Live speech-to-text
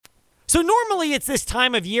So normally it's this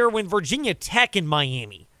time of year when Virginia Tech and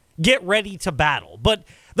Miami get ready to battle. But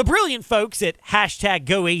the brilliant folks at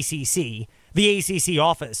 #GoACC, the ACC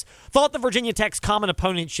office, thought the Virginia Tech's common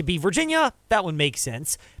opponent should be Virginia. That would make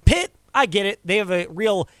sense. Pitt, I get it. They have a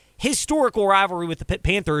real historical rivalry with the Pitt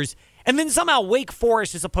Panthers. And then somehow Wake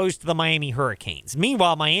Forest is opposed to the Miami Hurricanes.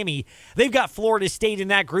 Meanwhile, Miami, they've got Florida State in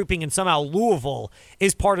that grouping, and somehow Louisville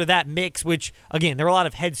is part of that mix, which, again, there are a lot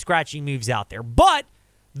of head-scratching moves out there. But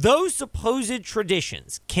those supposed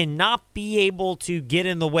traditions cannot be able to get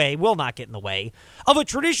in the way, will not get in the way, of a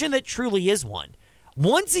tradition that truly is one.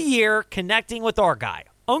 Once a year, connecting with our guy,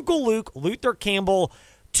 Uncle Luke, Luther Campbell,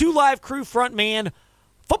 2 Live Crew frontman,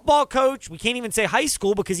 football coach. We can't even say high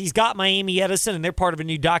school because he's got Miami Edison, and they're part of a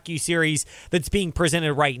new docuseries that's being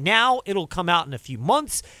presented right now. It'll come out in a few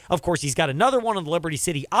months. Of course, he's got another one on the Liberty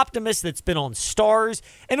City Optimist that's been on Stars.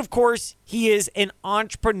 And, of course, he is an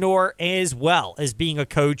entrepreneur as well as being a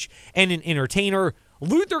coach and an entertainer.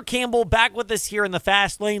 Luther Campbell back with us here in the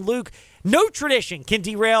Fast Lane. Luke, no tradition can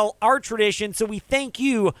derail our tradition, so we thank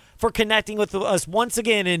you for connecting with us once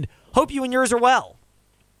again and hope you and yours are well.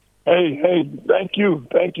 Hey, thank you.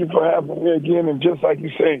 Thank you for having me again. And just like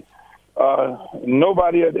you say,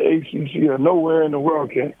 nobody at the ACC or nowhere in the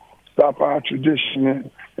world can stop our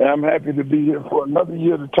tradition. And I'm happy to be here for another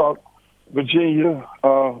year to talk Virginia,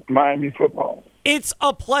 Miami football. It's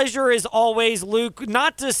a pleasure as always, Luke.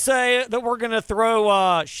 Not to say that we're going to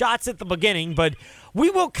throw shots at the beginning, but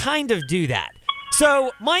we will kind of do that.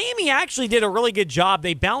 So Miami actually did a really good job.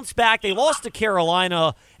 They bounced back. They lost to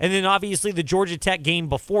Carolina, and then obviously the Georgia Tech game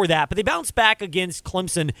before that. But they bounced back against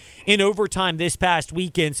Clemson in overtime this past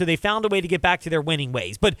weekend, so they found a way to get back to their winning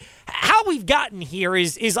ways. But how we've gotten here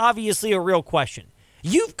is obviously a real question.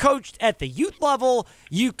 You've coached at the youth level.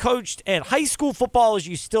 You coached at high school football, as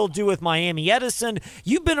you still do with Miami Edison.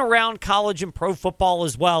 You've been around college and pro football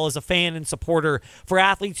as well as a fan and supporter for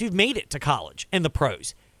athletes who've made it to college and the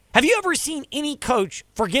pros. Have you ever seen any coach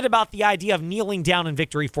forget about the idea of kneeling down in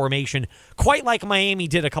victory formation, quite like Miami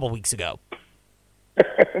did a couple weeks ago?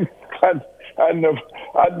 I never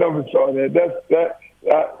saw that.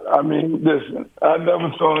 Listen, I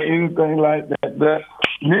never saw anything like that. That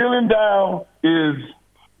kneeling down is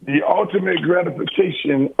the ultimate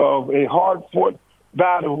gratification of a hard-fought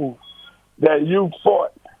battle that you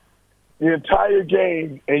fought the entire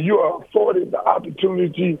game, and you are afforded the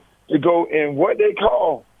opportunity to go in what they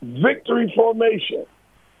call victory formation,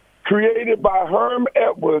 created by Herm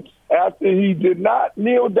Edwards after he did not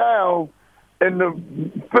kneel down in the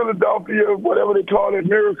Philadelphia, whatever they call it,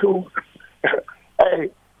 miracle. Hey,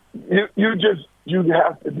 you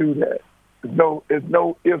have to do that. There's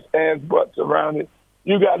no ifs, ands, buts around it.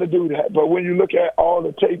 You got to do that. But when you look at all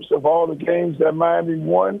the tapes of all the games that Miami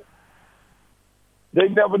won, they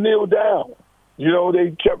never kneeled down.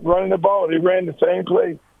 They kept running the ball. They ran the same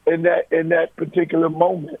play in that particular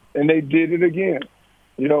moment, and they did it again.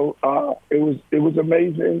 It was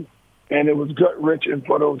amazing, and it was gut-wrenching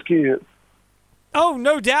for those kids. Oh,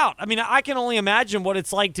 no doubt. I mean, I can only imagine what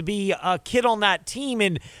it's like to be a kid on that team.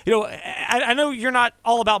 And, I know you're not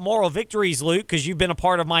all about moral victories, Luke, because you've been a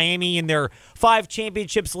part of Miami and their 5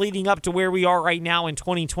 championships leading up to where we are right now in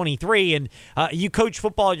 2023. And you coach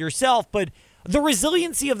football yourself, but the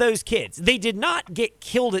resiliency of those kids, they did not get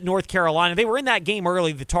killed at North Carolina. They were in that game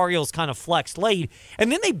early. The Tar Heels kind of flexed late.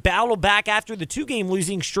 And then they battled back after the 2-game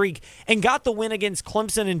losing streak and got the win against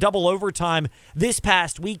Clemson in double overtime this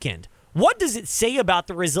past weekend. What does it say about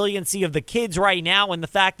the resiliency of the kids right now and the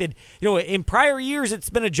fact that, in prior years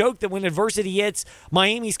it's been a joke that when adversity hits,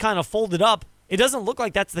 Miami's kind of folded up? It doesn't look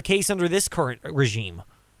like that's the case under this current regime.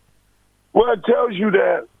 Well, it tells you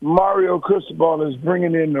that Mario Cristobal is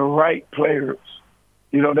bringing in the right players.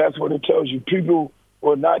 That's what it tells you. People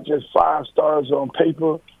were not just 5 stars on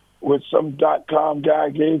paper, which some .com guy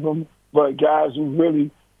gave them, but guys who really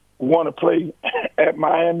want to play at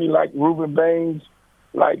Miami, like Reuben Baines,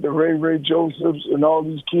 like the Ray Josephs and all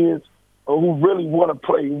these kids who really want to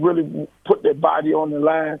play, really put their body on the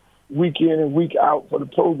line week in and week out for the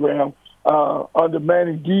program. Under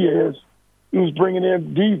Manny Diaz, he was bringing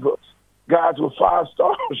in divas, guys with 5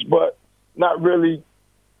 stars, but not really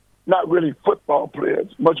football players,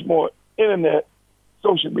 much more internet,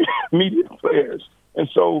 social media players. And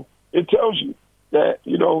so it tells you that,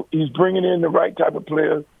 he's bringing in the right type of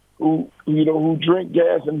players who drink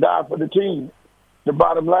gas and die for the team. The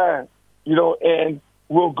bottom line, and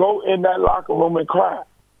will go in that locker room and cry.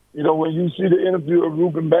 When you see the interview of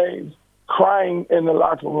Reuben Baines crying in the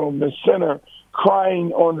locker room, the center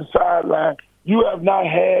crying on the sideline, you have not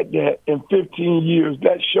had that in 15 years.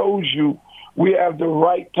 That shows you we have the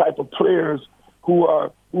right type of players who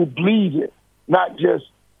bleed it, not just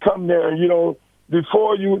come there.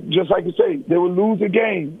 Before just like you say, they would lose a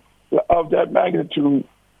game of that magnitude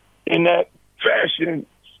in that fashion.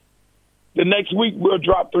 The next week, we'll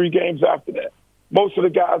drop 3 games after that. Most of the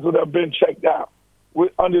guys would have been checked out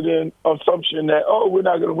under the assumption that, we're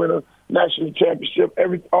not going to win a national championship.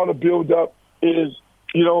 All the build-up is,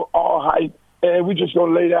 all hype, and we're just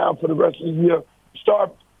going to lay down for the rest of the year.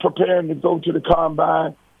 Start preparing to go to the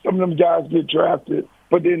combine. Some of them guys get drafted,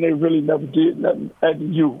 but then they really never did nothing at the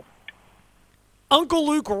U. Uncle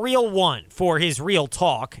Luke Real One for his Real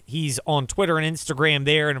Talk. He's on Twitter and Instagram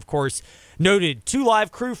there, and of course, noted 2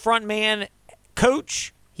 Live Crew frontman,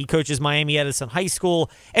 coach. He coaches Miami Edison High School,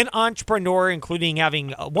 an entrepreneur, including having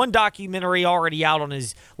one documentary already out on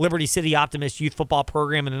his Liberty City Optimist youth football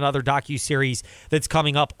program and another docuseries that's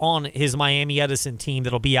coming up on his Miami Edison team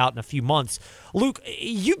that'll be out in a few months. Luke,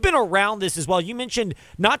 you've been around this as well. You mentioned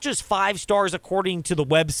not just 5 stars according to the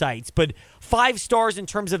websites, but 5 stars in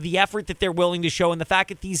terms of the effort that they're willing to show and the fact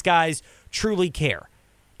that these guys truly care.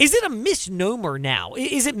 Is it a misnomer now?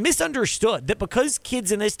 Is it misunderstood that because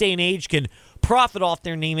kids in this day and age can profit off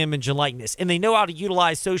their name, image, and likeness, and they know how to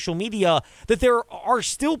utilize social media, that there are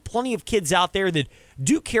still plenty of kids out there that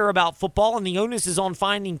do care about football, and the onus is on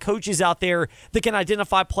finding coaches out there that can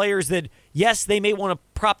identify players that, yes, they may want to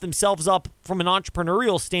prop themselves up from an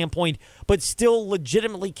entrepreneurial standpoint, but still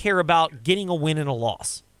legitimately care about getting a win and a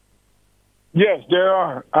loss? Yes, there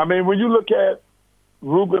are. I mean, when you look at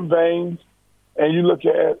Reuben Baines and you look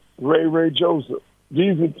at Ray Joseph,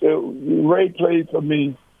 Ray played for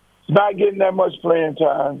me. Not getting that much playing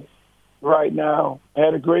time right now.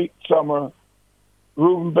 Had a great summer.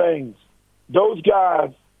 Reuben Baines. Those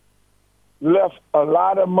guys left a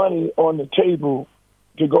lot of money on the table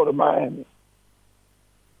to go to Miami.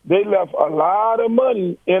 They left a lot of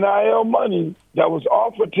money, NIL money, that was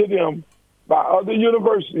offered to them by other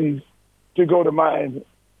universities to go to Miami.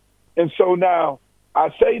 And so now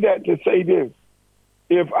I say that to say this.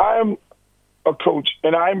 If I'm a coach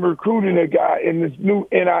and I'm recruiting a guy in this new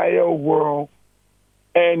NIL world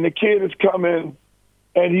and the kid is coming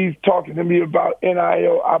and he's talking to me about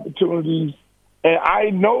NIL opportunities and I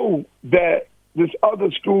know that this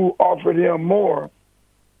other school offered him more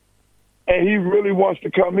and he really wants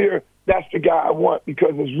to come here, that's the guy I want,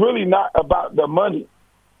 because it's really not about the money.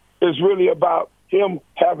 It's really about him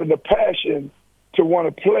having the passion to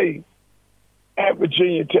want to play at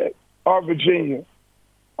Virginia Tech or Virginia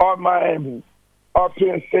or Miami or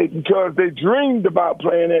Penn State, because they dreamed about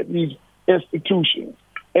playing at these institutions.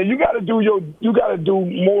 And you got to do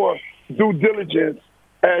more due diligence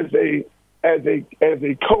as a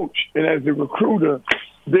coach and as a recruiter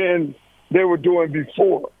than they were doing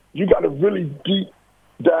before. You got to really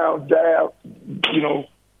dive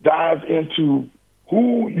into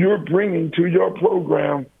who you're bringing to your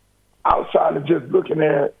program outside of just looking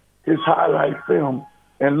at his highlight film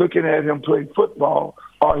and looking at him play football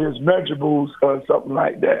or his measurables or something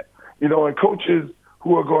like that. And coaches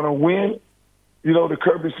who are going to win, the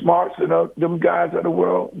Kirby Smarts and them guys of the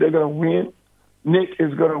world, they're going to win. Nick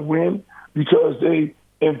is going to win because they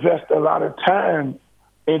invest a lot of time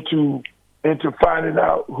into finding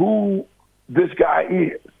out who this guy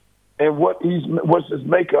is and what's his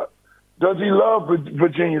makeup. Does he love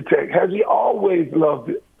Virginia Tech? Has he always loved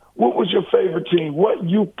it? What was your favorite team? What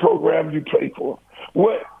youth program you played for?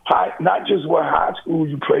 Not just what high school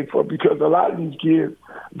you played for, because a lot of these kids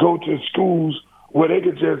go to schools where they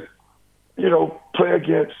could just, play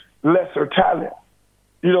against lesser talent.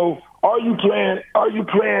 Are you playing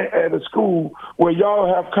at a school where y'all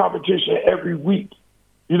have competition every week?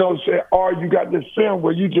 Or you got this film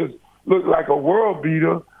where you just look like a world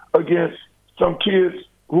beater against some kids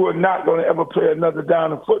who are not going to ever play another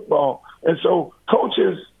down of football. And so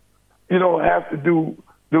coaches, have to do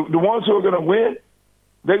the ones who are going to win.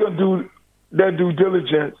 They're going to do their due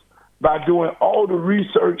diligence by doing all the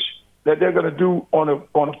research that they're going to do on a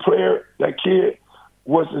player, that kid,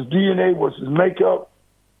 what's his DNA, what's his makeup,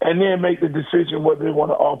 and then make the decision whether they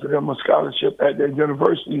want to offer them a scholarship at their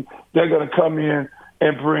university. They're going to come in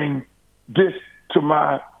and bring this to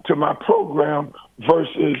my program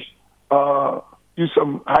versus you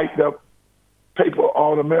some hyped up paper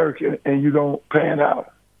All-American and you don't pan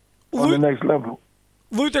out on the next level.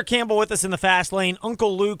 Luther Campbell with us in the Fast Lane.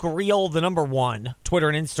 Uncle Luke Real, the number 1, Twitter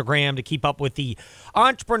and Instagram to keep up with the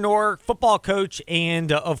entrepreneur, football coach,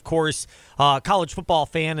 and, of course, college football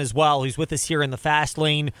fan as well, who's with us here in the Fast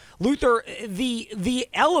Lane. Luther, the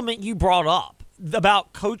element you brought up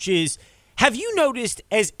about coaches, have you noticed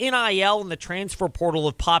as NIL and the transfer portal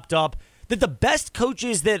have popped up that the best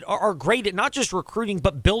coaches that are great at not just recruiting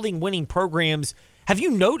but building winning programs, have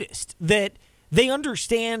you noticed that they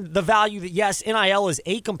understand the value that, yes, NIL is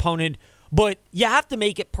a component, but you have to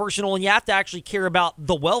make it personal and you have to actually care about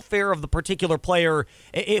the welfare of the particular player,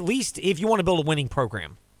 at least if you want to build a winning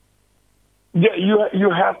program. Yeah, you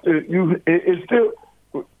have to. It's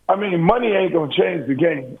still. I mean, money ain't gonna change the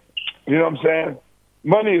game. You know what I'm saying?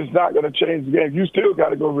 Money is not gonna change the game. You still got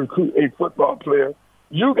to go recruit a football player.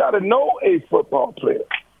 You got to know a football player.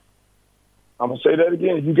 I'm gonna say that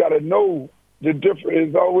again. You got to know the difference.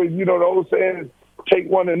 It's always, the old saying is, take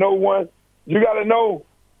one to know one. You got to know,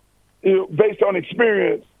 based on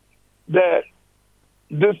experience, that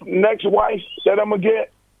this next wife that I'm gonna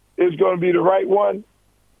get is gonna be the right one.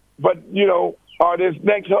 But, or this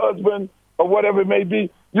next husband or whatever it may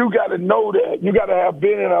be, you got to know that. You got to have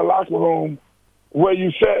been in a locker room where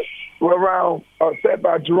you sat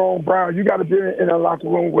by Jerome Brown. You got to be in a locker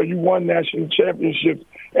room where you won national championships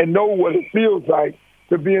and know what it feels like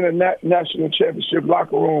to be in a national championship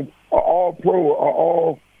locker room, an all-pro,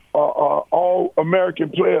 or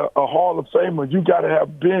all-American player, a Hall of Famer. You got to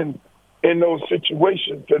have been in those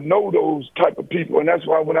situations to know those type of people. And that's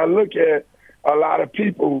why when I look at a lot of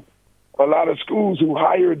people, a lot of schools who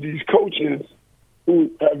hire these coaches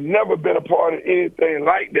who have never been a part of anything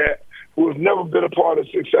like that, who have never been a part of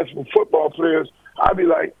successful football players, I'd be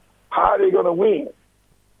like, how are they going to win?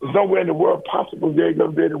 There's no way in the world possible they're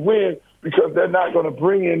going to be able to win because they're not going to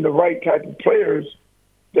bring in the right type of players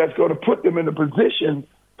that's going to put them in a position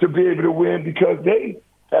to be able to win because they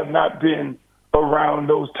have not been around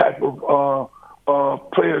those type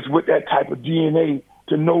of players with that type of DNA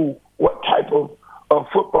to know what type of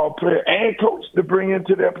football player and coach to bring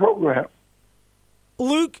into their program.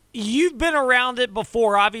 Luke, you've been around it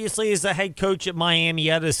before, obviously, as a head coach at Miami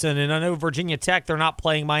Edison, and I know Virginia Tech, they're not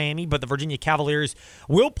playing Miami, but the Virginia Cavaliers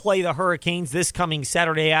will play the Hurricanes this coming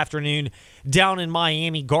Saturday afternoon down in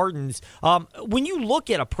Miami Gardens. When you look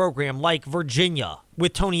at a program like Virginia,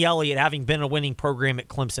 with Tony Elliott having been a winning program at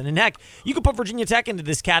Clemson, and heck, you could put Virginia Tech into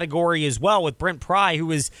this category as well with Brent Pry, who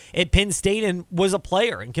was at Penn State and was a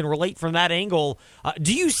player and can relate from that angle.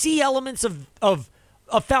 Do you see elements of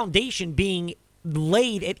a foundation being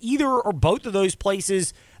laid at either or both of those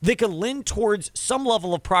places that could lend towards some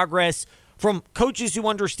level of progress from coaches who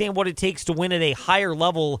understand what it takes to win at a higher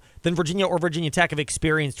level than Virginia or Virginia Tech have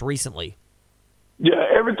experienced recently? Yeah,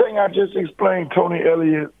 everything I just explained, Tony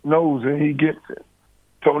Elliott knows and he gets it.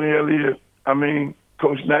 Tony Elliott,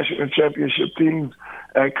 coached national championship teams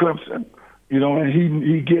at Clemson, and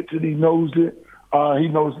he gets it, he knows it. He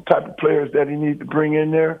knows the type of players that he needs to bring in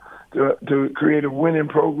there to create a winning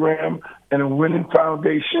program and a winning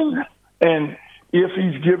foundation. And if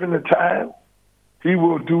he's given the time, he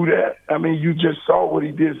will do that. You just saw what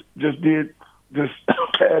he did this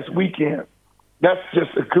past weekend. That's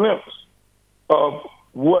just a glimpse of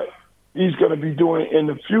what he's going to be doing in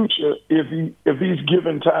the future if he's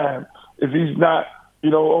given time. If he's not,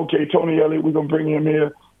 okay, Tony Elliott, we're going to bring him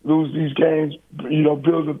here, lose these games, build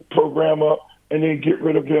the program up, and then get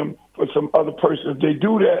rid of him for some other person. If they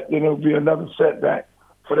do that, then it'll be another setback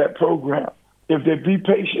for that program. If they be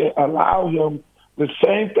patient, allow him the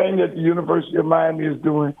same thing that the University of Miami is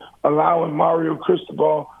doing, allowing Mario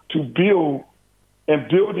Cristobal to build, and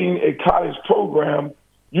building a college program,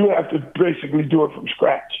 you have to basically do it from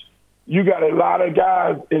scratch. You got a lot of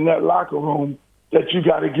guys in that locker room that you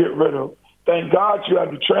got to get rid of. Thank God you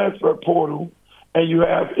have the transfer portal and you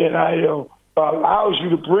have NIL allows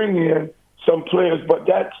you to bring in some players, but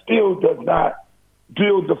that still does not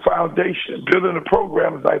build the foundation. Building a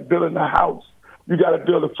program is like building a house. You got to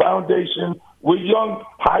build a foundation with young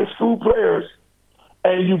high school players,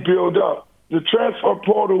 and you build up. The transfer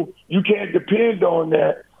portal, you can't depend on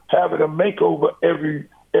that having a makeover every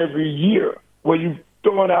year where you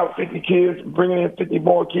throwing out 50 kids, bringing in 50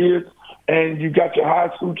 more kids, and you got your high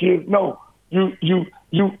school kids. No, you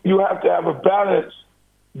have to have a balance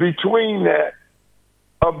between that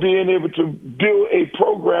of being able to build a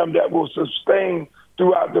program that will sustain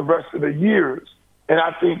throughout the rest of the years. And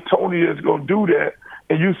I think Tony is going to do that.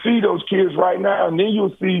 And you see those kids right now, and then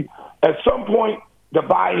you'll see at some point the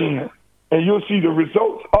buy-in, and you'll see the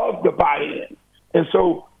results of the buy-in. And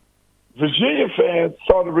so Virginia fans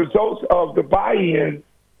saw the results of the buy-in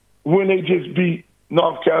when they just beat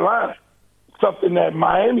North Carolina, something that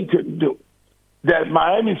Miami couldn't do, that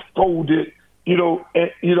Miami folded, in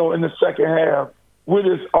the second half with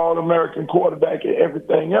his All-American quarterback and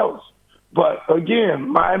everything else. But again,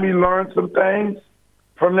 Miami learned some things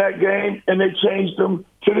from that game, and they changed them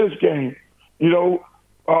to this game.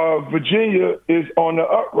 Virginia is on the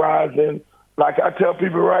uprise, and like I tell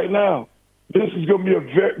people right now, this is going to be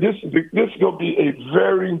a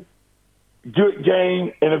very good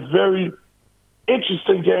game and a very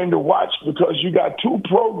interesting game to watch because you got two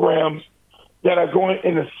programs that are going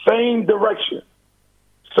in the same direction.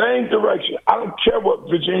 Same direction. I don't care what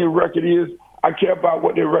Virginia record is. I care about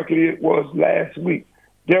what their record was last week.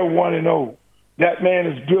 They're 1-0. That man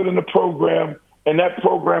is building the program, and that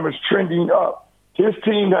program is trending up. His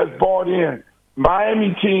team has bought in.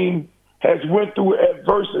 Miami team has went through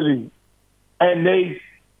adversity, and they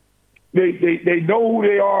know who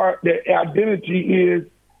they are, their identity is,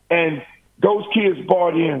 and those kids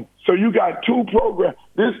bought in. So you got two programs.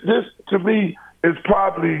 This to me is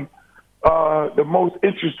probably the most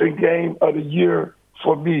interesting game of the year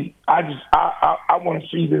for me. I want to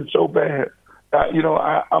see this so bad. I just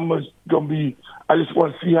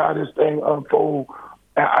want to see how this thing unfolds.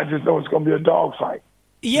 I just know it's going to be a dogfight.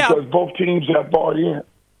 Yeah. Because both teams have bought in.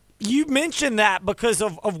 You mentioned that because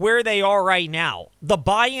of where they are right now, the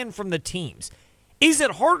buy-in from the teams. Is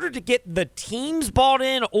it harder to get the teams bought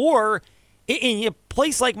in, or in a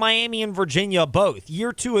place like Miami and Virginia, both,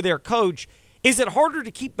 year two of their coach, is it harder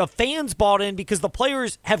to keep the fans bought in because the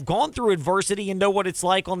players have gone through adversity and know what it's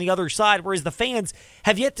like on the other side, whereas the fans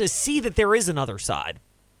have yet to see that there is another side?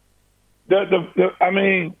 You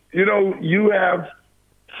have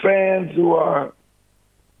fans who are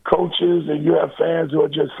coaches and you have fans who are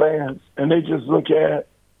just fans, and they just look at,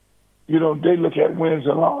 they look at wins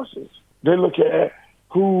and losses. They look at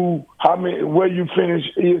where you finish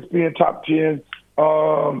ESPN top 10,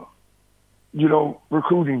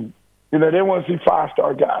 recruiting. They want to see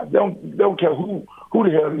 5-star guys. They don't care who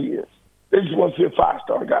the hell he is. They just want to see a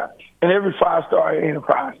 5-star guy. And every 5-star ain't a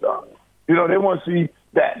 5-star. They want to see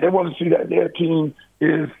that. They want to see that their team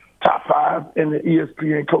is top 5 in the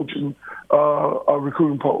ESPN coaching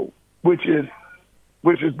recruiting poll, which is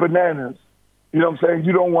bananas. You know what I'm saying?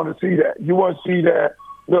 You don't want to see that. You want to see that.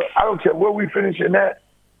 Look, I don't care where we finish in that.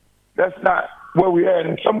 That's not where we at.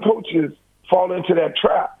 And some coaches fall into that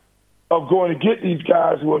trap of going to get these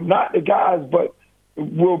guys who are not the guys, but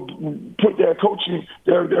will put their coaching,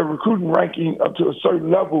 their recruiting ranking up to a certain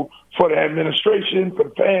level for the administration, for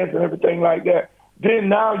the fans, and everything like that. Then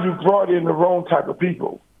now you brought in the wrong type of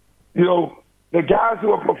people. The guys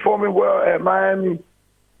who are performing well at Miami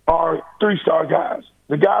are 3-star guys.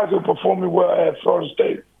 The guys who are performing well at Florida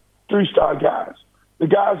State, 3-star guys. The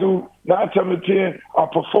guys who 9 times out of 10 are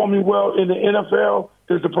performing well in the NFL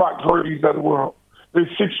is the Brock Purdy's of the world, the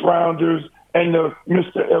 6-rounders and the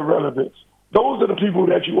Mr. Irrelevance. Those are the people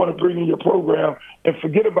that you want to bring in your program and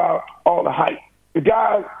forget about all the hype. The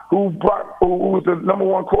guy who was the number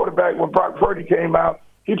 1 quarterback when Brock Purdy came out,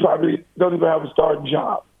 he probably don't even have a starting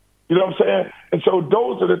job. You know what I'm saying? And so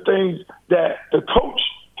those are the things that the coach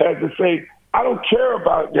has to say, I don't care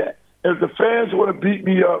about that. If the fans want to beat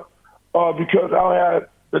me up because I don't have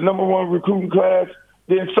the number 1 recruiting class,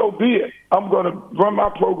 then so be it. I'm going to run my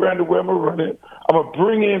program the way I'm going to run it. I'm going to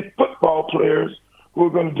bring in football players who are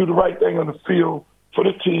going to do the right thing on the field for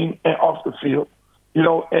the team and off the field.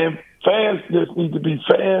 And fans just need to be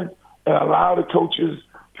fans and allow the coaches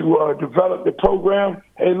to develop the program.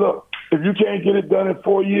 Hey, look, if you can't get it done in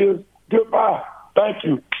 4 years, goodbye. Thank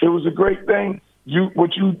you. It was a great thing.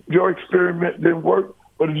 Your experiment didn't work,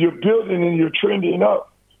 but if you're building and you're trending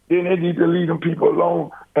up, then they need to leave them people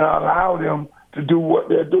alone and allow them to do what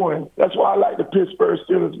they're doing. That's why I like the Pittsburgh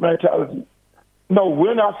Steelers mentality. No,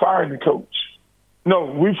 we're not firing the coach. No,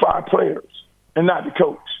 we fire players and not the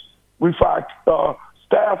coach. We fire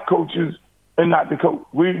staff coaches and not the coach.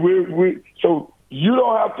 So you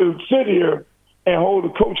don't have to sit here and hold the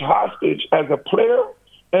coach hostage as a player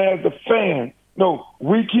and as a fan. No,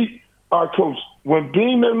 we keep our coach. When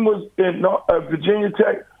Beeman was in Virginia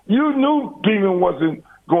Tech, you knew Beeman wasn't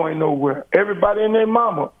going nowhere. Everybody and their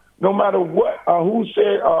mama, no matter what, who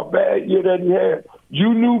said a bad year that he had,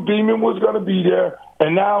 you knew Beeman was going to be there,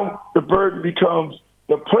 and now the burden becomes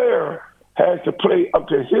the player has to play up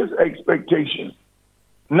to his expectations,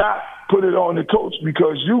 not put it on the coach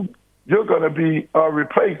because you're going to be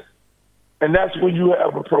replaced, and that's when you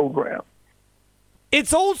have a program.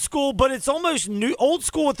 It's old school, but it's almost old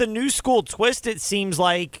school with a new school twist, it seems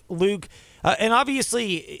like, Luke. And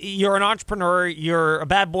obviously, you're an entrepreneur. You're a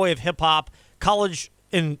bad boy of hip-hop, college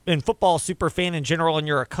and football super fan in general, and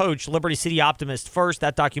you're a coach. Liberty City Optimist first.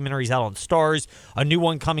 That documentary's out on Stars. A new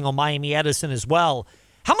one coming on Miami Edison as well.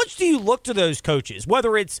 How much do you look to those coaches,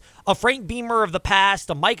 whether it's a Frank Beamer of the past,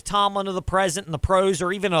 a Mike Tomlin of the present and the pros,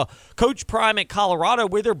 or even a Coach Prime at Colorado,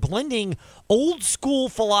 where they're blending old school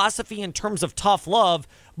philosophy in terms of tough love,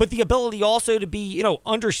 but the ability also to be,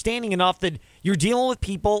 understanding enough that you're dealing with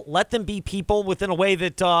people, let them be people within a way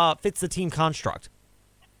that fits the team construct?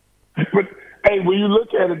 But, hey, when you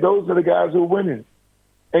look at it, those are the guys who are winning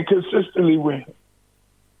and consistently win.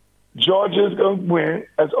 Georgia is going to win.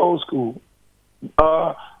 That's old school.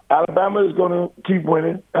 Alabama is going to keep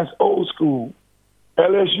winning. That's old school.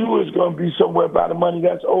 LSU is going to be somewhere by the money.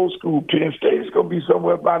 That's old school. Penn State is going to be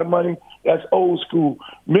somewhere by the money. That's old school.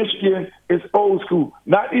 Michigan is old school.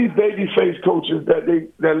 Not these baby-face coaches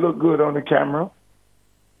that look good on the camera.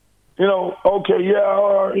 Okay, yeah,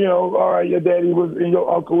 or, all right, your daddy was and your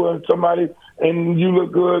uncle was somebody, and you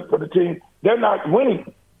look good for the team. They're not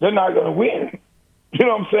winning. They're not going to win. You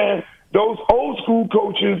know what I'm saying? Those old school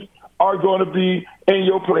coaches are going to be in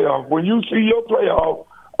your playoff. When you see your playoff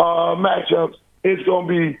matchups, it's going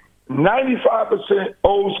to be 95%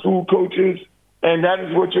 old school coaches, and that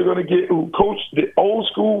is what you're going to get who coach the old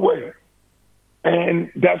school way. And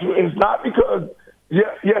it's not because,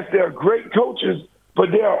 yes, they're great coaches, but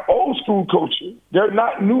they are old school coaches. They're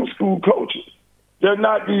not new school coaches. They're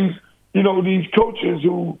not these coaches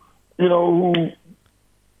who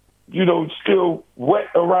still wet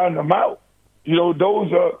around the mouth.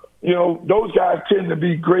 Those guys tend to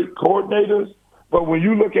be great coordinators. But when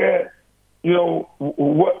you look at,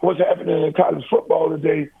 what's happening in college football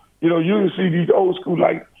today, you see these old school,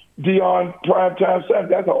 like Deion Primetime Sam,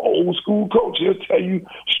 that's an old school coach. He'll tell you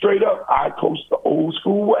straight up, I coach the old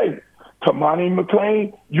school way. Kamani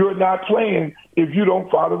McClain, you're not playing if you don't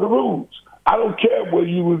follow the rules. I don't care whether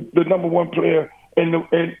you were the number one player in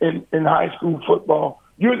high school football.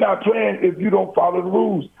 You're not playing if you don't follow the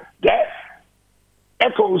rules. That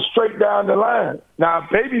echoes straight down the line. Now,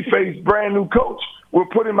 babyface, brand new coach, will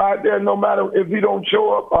put him out there no matter if he don't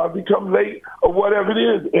show up or become late or whatever it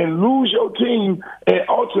is, and lose your team and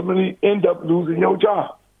ultimately end up losing your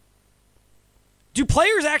job. Do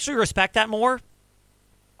players actually respect that more?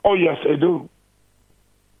 Oh, yes, they do.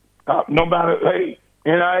 No matter,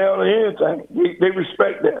 NIL or anything, they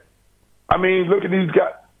respect that. I mean, look at these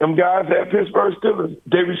guys. Them guys at Pittsburgh Steelers,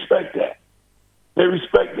 they respect that. They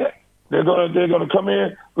respect that. They're gonna come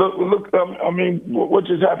in. Look. What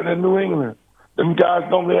just happened in New England? Them guys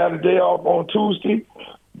normally had a day off on Tuesday.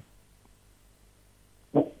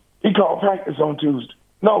 He called practice on Tuesday.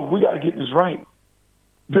 No, we got to get this right.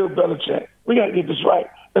 Bill Belichick, we got to get this right.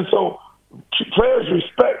 And so players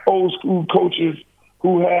respect old school coaches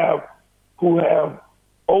who have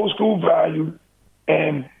old school value,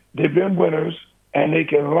 and they've been winners, and they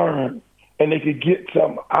can learn, and they can get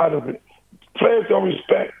something out of it. Players don't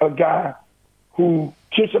respect a guy who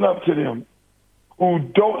kissing up to them, who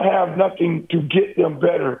don't have nothing to get them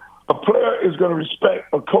better. A player is going to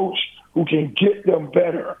respect a coach who can get them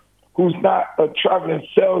better, who's not a traveling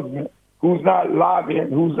salesman, who's not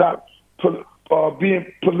lobbying, who's not being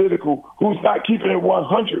political, who's not keeping it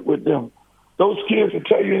 100 with them. Those kids will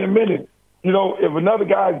tell you in a minute, if another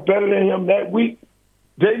guy's better than him that week,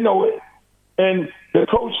 they know it. And the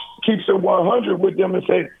coach keeps it 100 with them and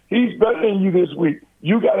say, he's better than you this week.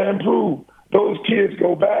 You got to improve. Those kids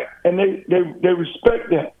go back and they respect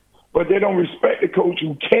that. But they don't respect the coach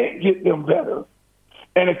who can't get them better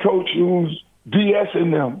and a coach who's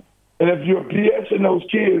BSing them. And if you're BSing those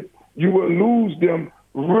kids, you will lose them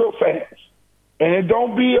real fast. And it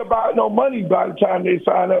don't be about no money by the time they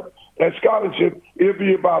sign up that scholarship. It'll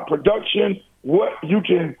be about production, what you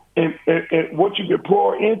can and what you can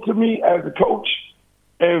pour into me as a coach,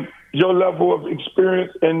 and your level of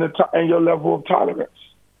experience and your level of tolerance.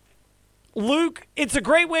 Luke, it's a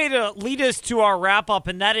great way to lead us to our wrap-up,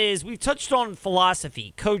 and that is we've touched on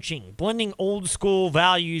philosophy, coaching, blending old school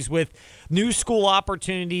values with new school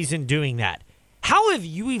opportunities and doing that. How have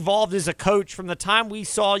you evolved as a coach from the time we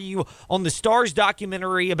saw you on the Stars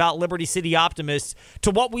documentary about Liberty City Optimists to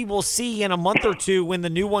what we will see in a month or two when the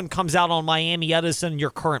new one comes out on Miami Edison, your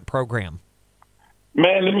current program?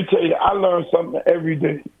 Man, let me tell you, I learn something every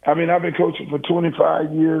day. I mean, I've been coaching for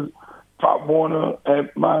 25 years. Pop Warner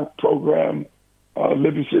at my program,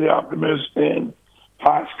 Liberty City Optimists, in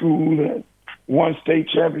high school and won state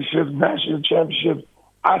championships, national championships.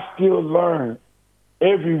 I still learn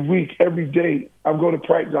every week, every day. I go to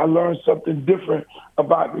practice. I learn something different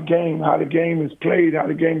about the game, how the game is played, how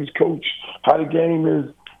the game is coached, how the game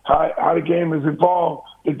is evolved,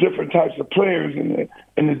 the different types of players,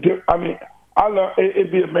 I learn.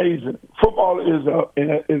 It'd be amazing. Football is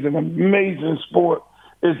an amazing sport.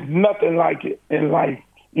 There's nothing like it in life.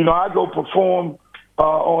 I go perform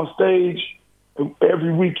on stage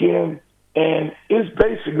every weekend, and it's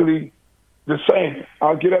basically the same.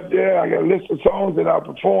 I'll get up there, I got a list of songs that I'll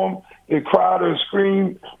perform. The crowd will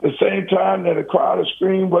scream the same time that the crowd will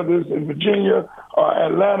scream, whether it's in Virginia or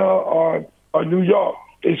Atlanta or New York.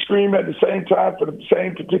 They scream at the same time for the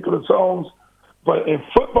same particular songs. But in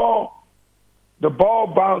football, the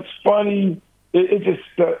ball bounce funny. It's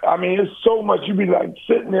so much. You be like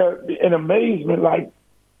sitting there in amazement, like,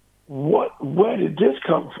 where did this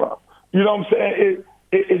come from? You know what I'm saying?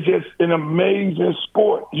 It's just an amazing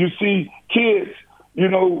sport. You see kids,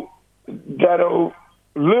 that'll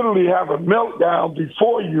literally have a meltdown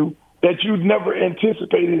before you that you'd never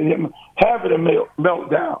anticipated him having a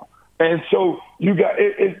meltdown. And so you got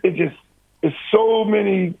it's so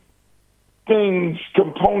many things,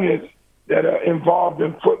 components that are involved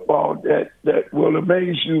in football that will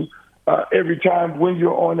amaze you every time when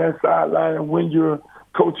you're on that sideline and when you're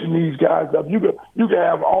coaching these guys up. You can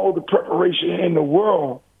have all the preparation in the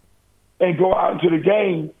world and go out into the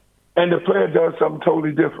game, and the player does something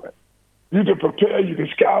totally different. You can prepare, you can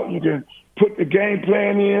scout, you can put the game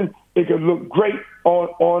plan in. It can look great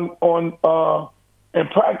in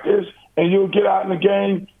practice, and you'll get out in the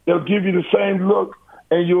game. They'll give you the same look,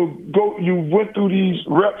 and you went through these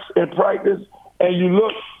reps in practice, and you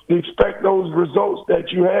expect those results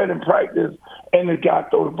that you had in practice, and the guy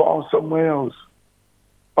throw the ball somewhere else.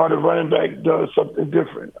 Or the running back does something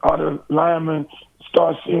different. Or the lineman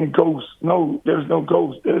starts seeing ghosts. No, there's no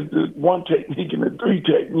ghost. There's the one technique and the three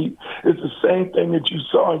technique. It's the same thing that you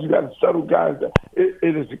saw, and you got to settle guys down.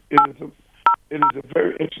 It is a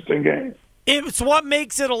very interesting game. It's what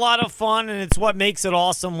makes it a lot of fun, and it's what makes it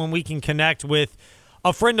awesome when we can connect with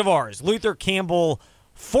a friend of ours, Luther Campbell,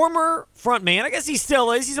 former frontman. I guess he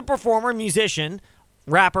still is. He's a performer, musician,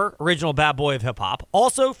 rapper, original bad boy of hip-hop,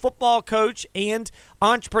 also football coach and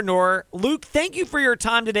entrepreneur. Luke, thank you for your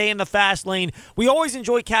time today in the Fast Lane. We always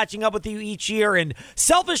enjoy catching up with you each year, and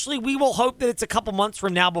selfishly, we will hope that it's a couple months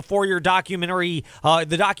from now before your documentary,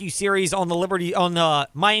 the docuseries on the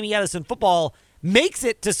Miami Edison football makes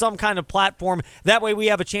it to some kind of platform. That way we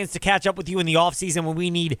have a chance to catch up with you in the offseason when we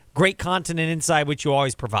need great content and insight, which you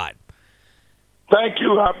always provide. Thank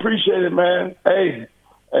you. I appreciate it, man. Hey,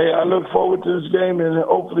 I look forward to this game, and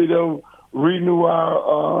hopefully they'll renew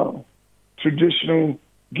our traditional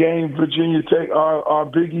game, Virginia Tech, our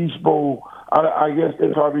Big East Bowl. I guess they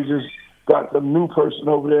probably just got some new person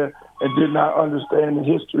over there and did not understand the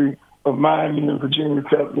history of Miami and Virginia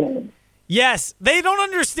Tech game. Yes, they don't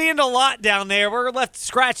understand a lot down there. We're left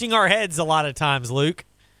scratching our heads a lot of times, Luke.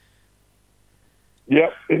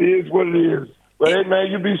 Yep, it is what it is. But, hey, man,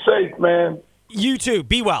 you be safe, man. You too.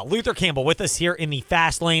 Be well. Luther Campbell with us here in the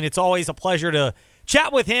Fast Lane. It's always a pleasure to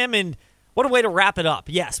chat with him, and what a way to wrap it up.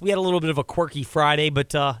 Yes, we had a little bit of a quirky Friday,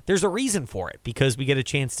 but there's a reason for it because we get a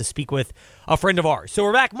chance to speak with a friend of ours. So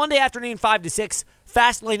we're back Monday afternoon, 5 to 6,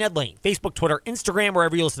 Fast Lane Ed Lane, Facebook, Twitter, Instagram,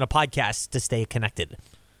 wherever you listen to podcasts to stay connected.